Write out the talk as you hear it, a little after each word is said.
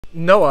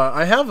Noah,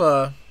 I have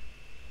a...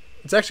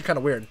 It's actually kind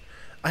of weird.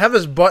 I have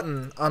this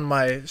button on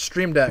my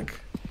Stream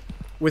Deck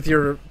with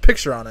your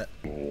picture on it.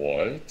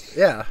 What?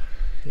 Yeah.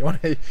 Do you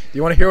want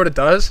to hear what it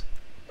does?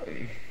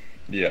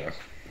 Yeah.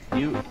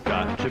 You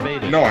got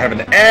debated. No, I have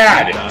an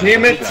ad!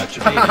 Damn it!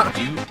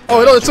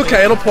 Oh, no, it's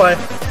okay. It'll play.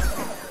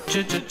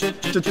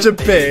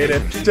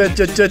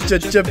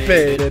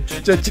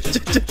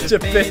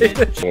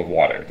 With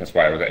water. That's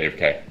why I was at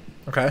AFK.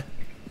 Okay.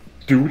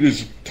 Dude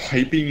is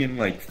typing in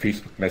like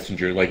Facebook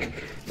Messenger, like,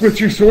 "What's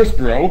your source,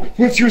 bro?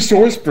 What's your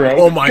source, bro?"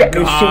 Oh my Got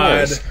no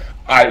God. source."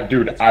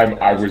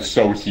 I was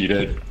so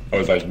heated. I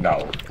was like,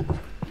 no.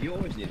 You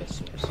always need a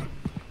source.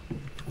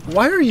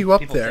 Why are you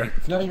up People there? think-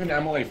 It's not even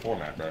MLA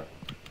format, bro.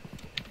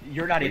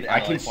 You're not even I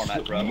MLA can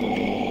format, bro.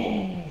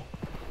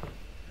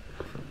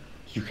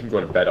 You can go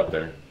to bed up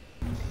there.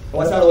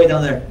 What's all the way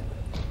down there?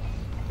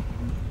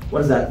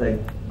 What is that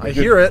thing? I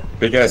hear it.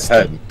 Big ass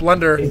head.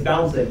 Blender. It's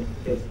bouncing.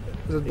 Is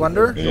it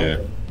Blender? Yeah.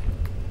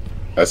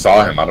 I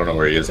saw him. I don't know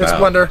where he is It's now.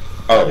 Blender.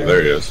 Oh,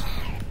 there he is.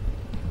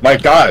 My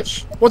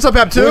gosh. What's up,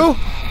 Ab2?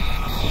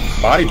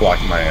 Body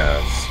blocking my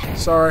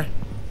ass. Sorry.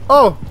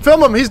 Oh,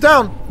 film him. He's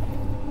down.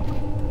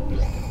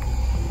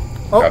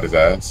 Oh, Got his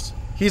ass.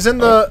 he's in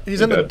the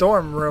he's in the dead.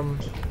 dorm room.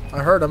 I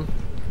heard him.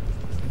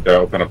 Yeah,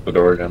 open up the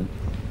door again.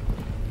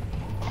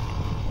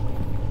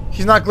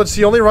 He's not glitched.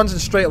 He only runs in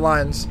straight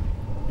lines.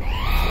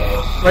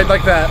 Right,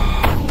 like that.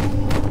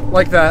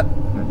 Like that.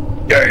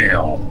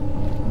 Damn.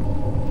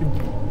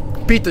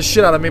 Beat the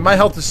shit out of me. My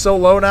health is so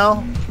low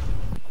now.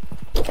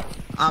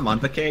 I'm on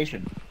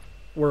vacation.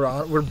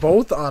 We're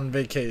both on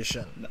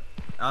vacation.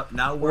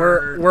 Now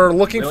We're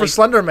looking for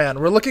Slender Man.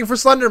 We're looking for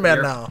Slender Man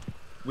We're- now.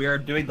 We are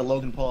doing the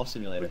Logan Paul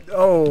simulator.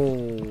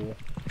 Oh.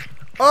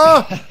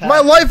 Ah! My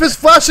life is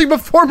flashing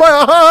before my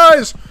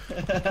eyes!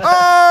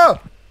 Ah!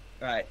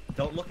 Alright,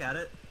 don't look at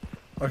it.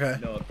 Okay.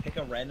 No, pick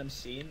a random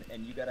scene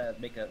and you gotta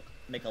make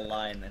a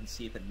line and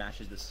see if it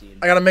matches the scene.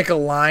 I gotta make a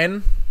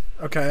line.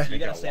 Okay. You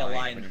gotta a say a line?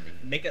 line. What do you mean?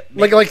 Make it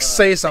Like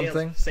say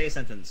something. Say a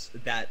sentence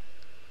that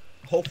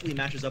hopefully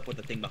matches up with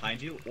the thing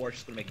behind you, or it's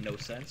just gonna make no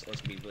sense, or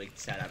it's gonna be really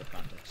sad out of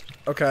context.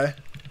 Okay.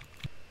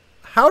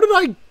 How did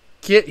I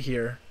get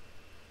here?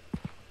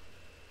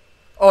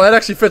 Oh, that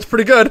actually fits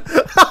pretty good.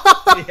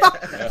 Yeah,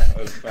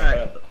 that's not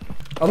Alright. bad.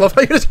 I love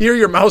how you just hear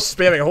your mouse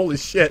spamming. Holy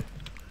shit.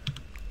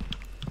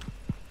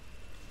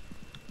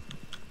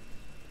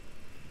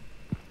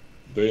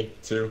 Three,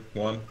 two,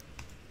 one.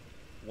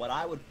 What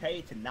I would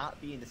pay to not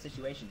be in the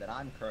situation that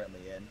I'm currently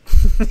in.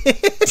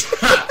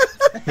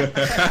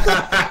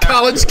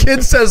 College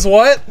kid says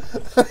what?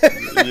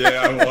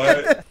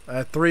 Yeah,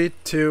 what? 3,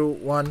 2,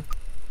 1.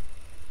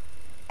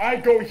 I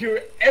go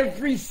here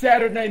every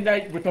Saturday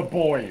night with the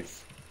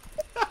boys.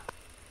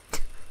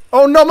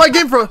 Oh no, my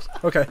game froze.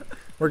 Okay,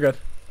 we're good.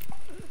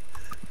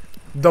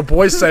 The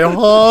boys say, huh?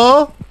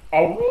 Oh.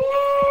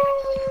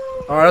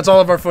 Alright, that's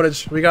all of our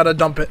footage. We gotta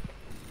dump it.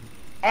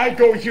 I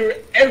go here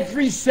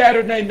every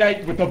Saturday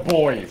night with the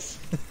boys.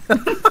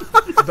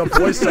 The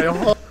boys say,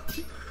 huh?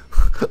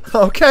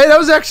 Okay, that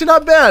was actually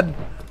not bad.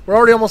 We're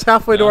already almost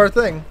halfway to our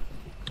thing.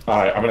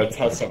 Alright, I'm gonna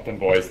test something,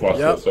 boys. Watch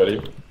Yep. this,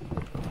 ready?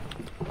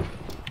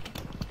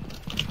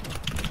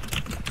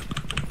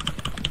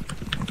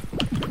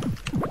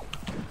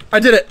 I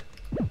did it.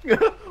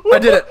 I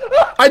did it.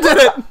 I did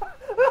it.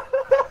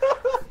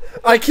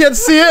 I can't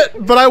see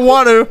it, but I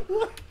want to.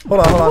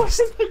 Hold on, hold on.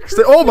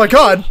 Oh my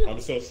god. I'm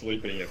still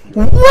sleeping. If you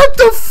What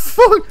the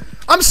fuck?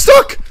 I'm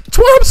stuck.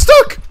 I'm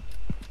stuck.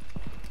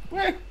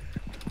 What?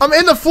 I'm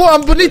in the floor.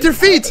 I'm beneath your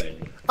feet.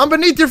 happening? I'm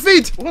beneath your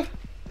feet.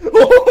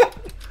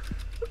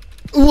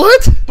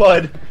 What?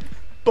 Bud.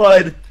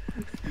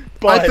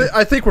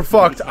 I think we're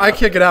fucked. I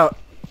can't get out.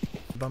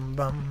 Bum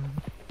bum.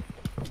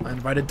 I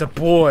invited the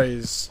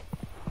boys.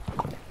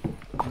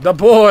 The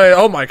boy.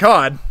 Oh my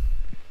god.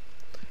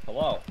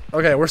 Hello.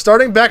 Okay, we're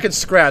starting back at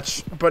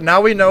scratch, but now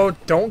we know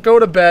don't go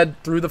to bed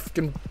through the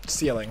fucking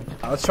ceiling.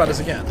 Let's try this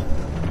again.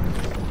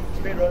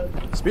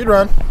 Speedrun. Speed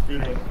run.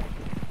 Speedrun.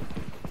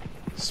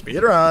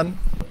 Speed run.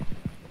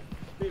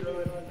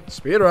 Speedrun.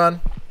 Speed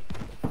run.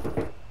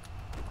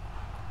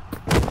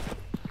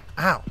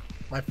 Ow.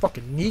 My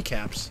fucking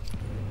kneecaps.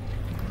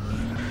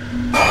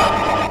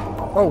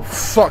 Oh,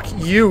 fuck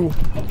you.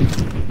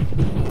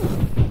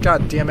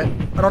 God damn it.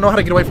 I don't know how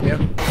to get away from you.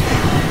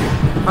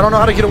 I don't know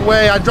how to get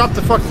away. I dropped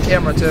the fucking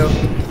camera, too.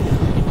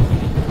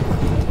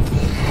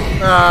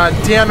 Ah,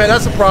 damn it.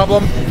 That's a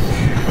problem.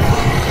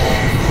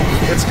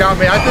 It's got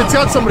me. It's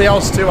got somebody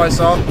else, too, I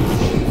saw.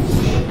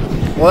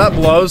 Well, that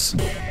blows.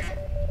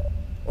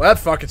 Well, that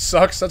fucking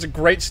sucks. That's a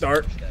great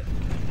start.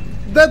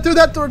 Through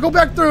that door. Go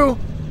back through.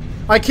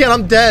 I can't.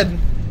 I'm dead.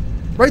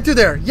 Right through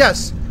there.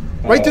 Yes.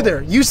 Right through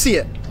there. You see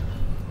it.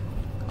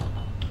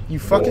 You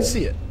fucking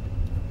see it.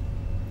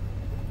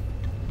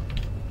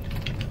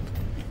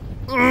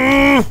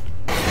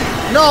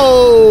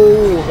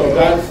 No! So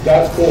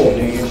that's cool,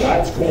 Dean.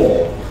 That's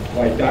cool.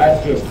 Like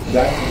that's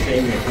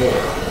insanely cool.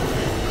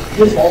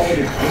 Just also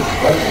just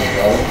frightening,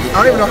 bro. I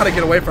don't even know how to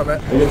get away from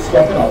it. And it's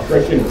stuck in a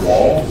freaking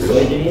wall.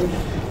 Really, Dean?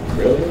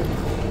 Really?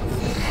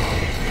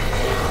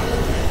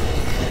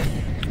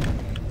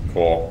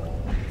 Cool.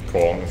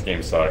 Cool. This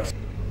game sucks.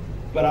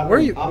 But I'm, Where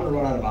are you- I'm gonna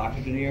run out of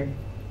oxygen here.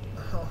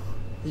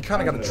 You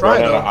kind of got to Run try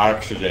Run out of though.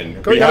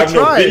 oxygen. Go, We you gotta have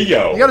no try.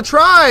 video. You gotta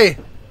try.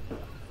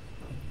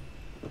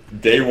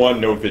 Day 1,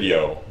 no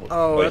video.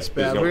 Oh, Like, that's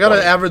there's bad. no We gotta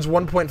point. average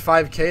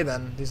 1.5K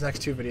then. These next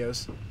 2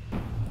 videos.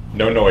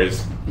 No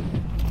noise.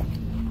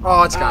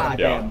 Oh, it's got him.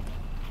 Yeah.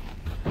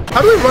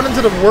 How do we run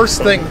into the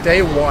worst thing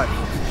day 1?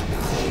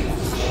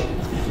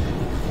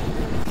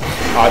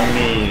 I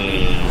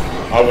mean,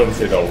 I wouldn't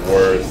say the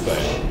worst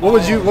thing. What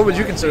would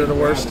you consider the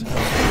worst?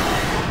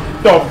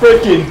 The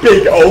freaking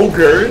big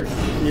ogre.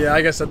 Yeah,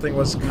 I guess that thing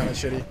was kind of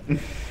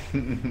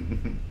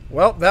shitty.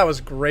 Well, that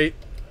was great.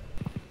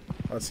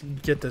 Let's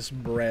get this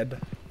bread.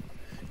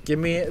 Give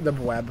me the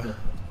web.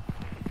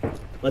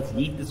 Let's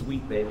eat this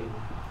wheat, baby.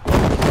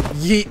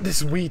 Yeet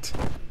this wheat.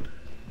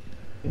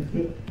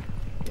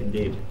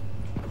 Indeed.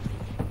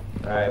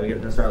 Alright, we're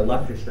gonna start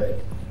left or straight.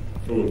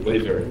 Ooh,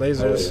 laser.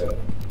 Lasers. Oh, yeah.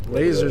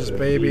 Lasers,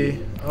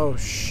 baby. Oh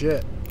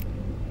shit.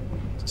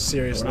 It's a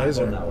serious We're not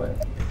laser. going that way.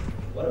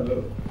 What a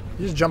move.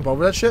 You just jump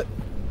over that shit?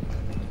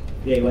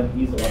 Yeah, you went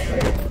use the left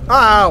side.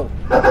 Ow!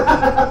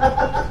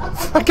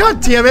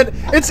 God damn it!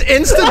 It's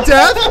instant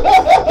death!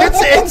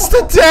 It's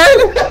instant death!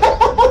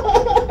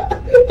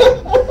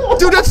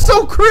 Dude, that's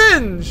so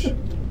cringe!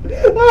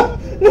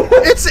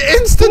 It's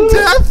instant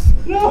death!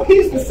 No,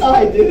 he's the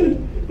side,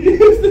 dude.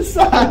 He's the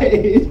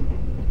side.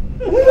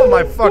 Oh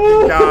my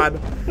fucking god.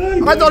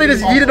 I thought he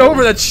just yeeted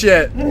over that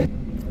shit.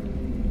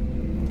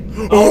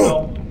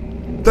 Oh,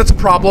 That's a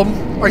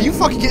problem. Are you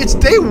fucking It's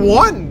day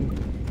 1!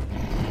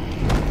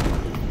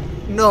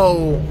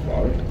 No.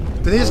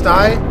 Did he just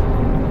die?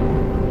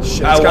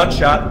 Shit. it's got- one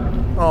shot.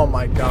 Oh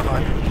my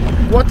god.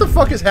 What the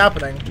fuck is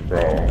happening?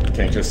 Bro,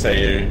 can't just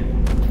say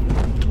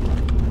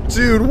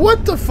Dude,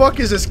 what the fuck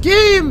is this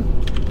game?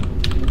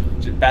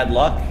 Bad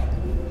luck.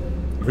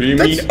 What do you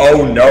That's- mean,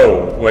 oh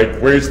no? Like,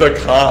 where's the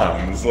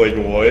comms? Like,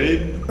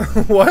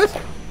 what?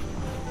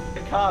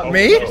 What?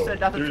 Me? You said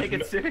not to take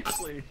it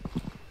seriously.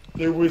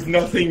 There was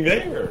nothing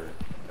there.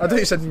 I thought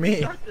you said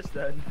me.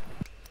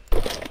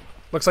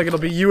 Looks like it'll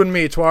be you and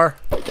me, Twar.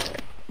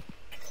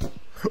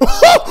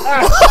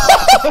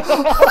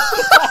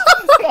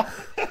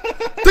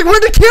 Like,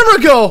 where'd the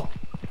camera go?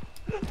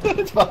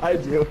 It's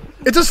behind you.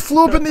 It just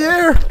flew up in the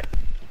air.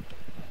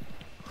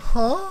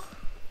 Huh?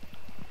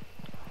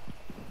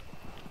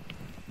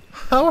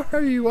 How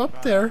are you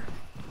up there?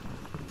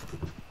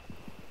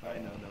 I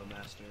know, no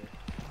master.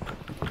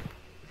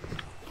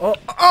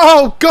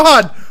 Oh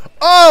god!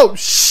 Oh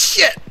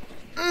shit!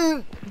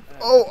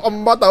 Oh,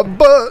 I'm about to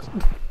bust.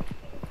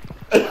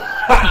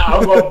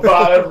 I'm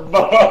about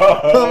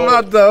I'm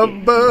about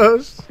to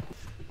bust.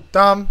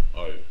 Dom,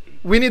 Oh,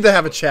 we need to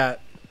have a chat.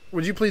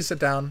 Would you please sit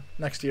down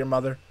next to your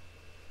mother?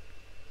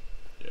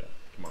 yeah,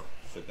 come on,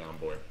 sit down,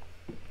 boy.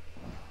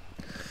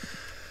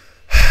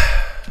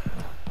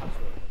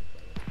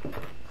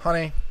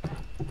 Honey,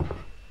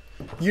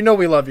 you know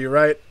we love you,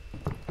 right?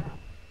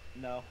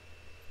 No.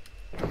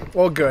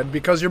 Well, good,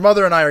 because your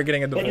mother and I are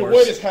getting a But you're white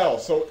divorce. as hell,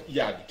 so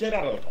yeah, get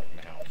out of the fucking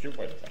house. You're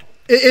white as hell.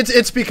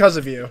 It's because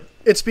of you.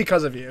 It's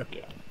because of you.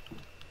 Yeah.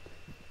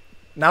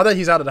 Now that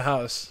he's out of the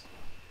house,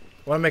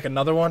 want to make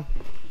another one?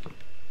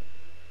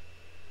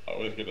 I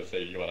was gonna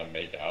say you wanna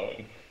make out,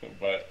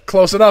 but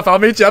Close enough. I'll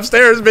meet you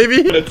upstairs,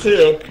 baby. the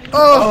two.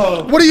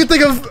 Oh, what do you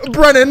think of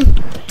Brennan?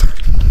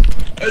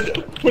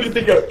 What do you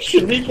think of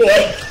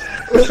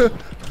Shaniqua?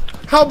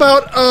 How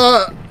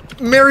about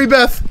Mary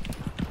Beth?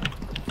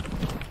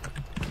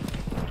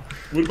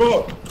 What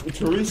about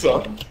Teresa?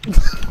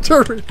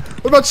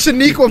 What about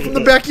Shaniqua from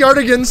the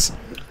Backyardigans?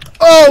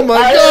 Oh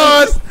my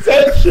god!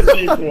 Said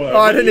Shaniqua. Oh,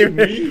 I didn't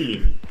What do even- you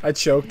mean? I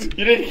choked.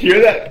 You didn't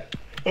hear that?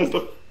 That was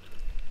the.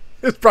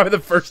 It's probably the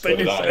first So thing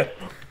did you I. said.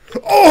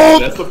 Oh!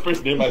 That's the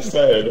first name I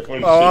said.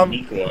 Was Oh,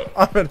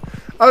 Shaniqua.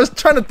 I was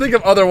trying to think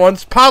of other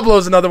ones.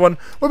 Pablo's another one.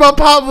 What about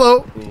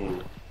Pablo?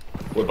 Ooh.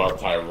 What about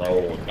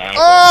Tyrone? That's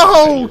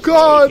Oh, what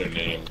God. their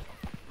name.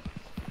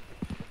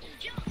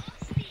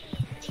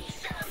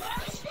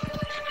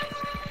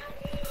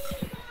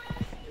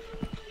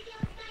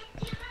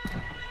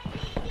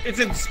 It's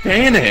in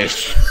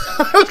Spanish.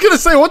 I was gonna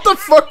say, what the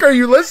fuck are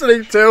you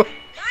listening to?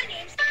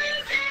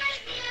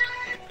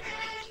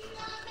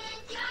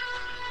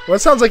 Well, that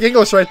sounds like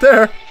English right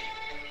there.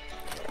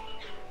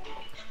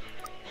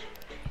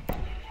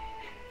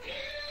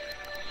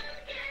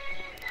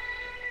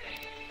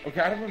 Okay,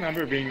 I don't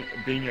remember being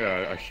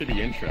a shitty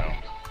intro.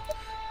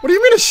 What do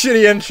you mean a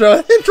shitty intro?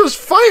 That intro's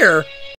fire.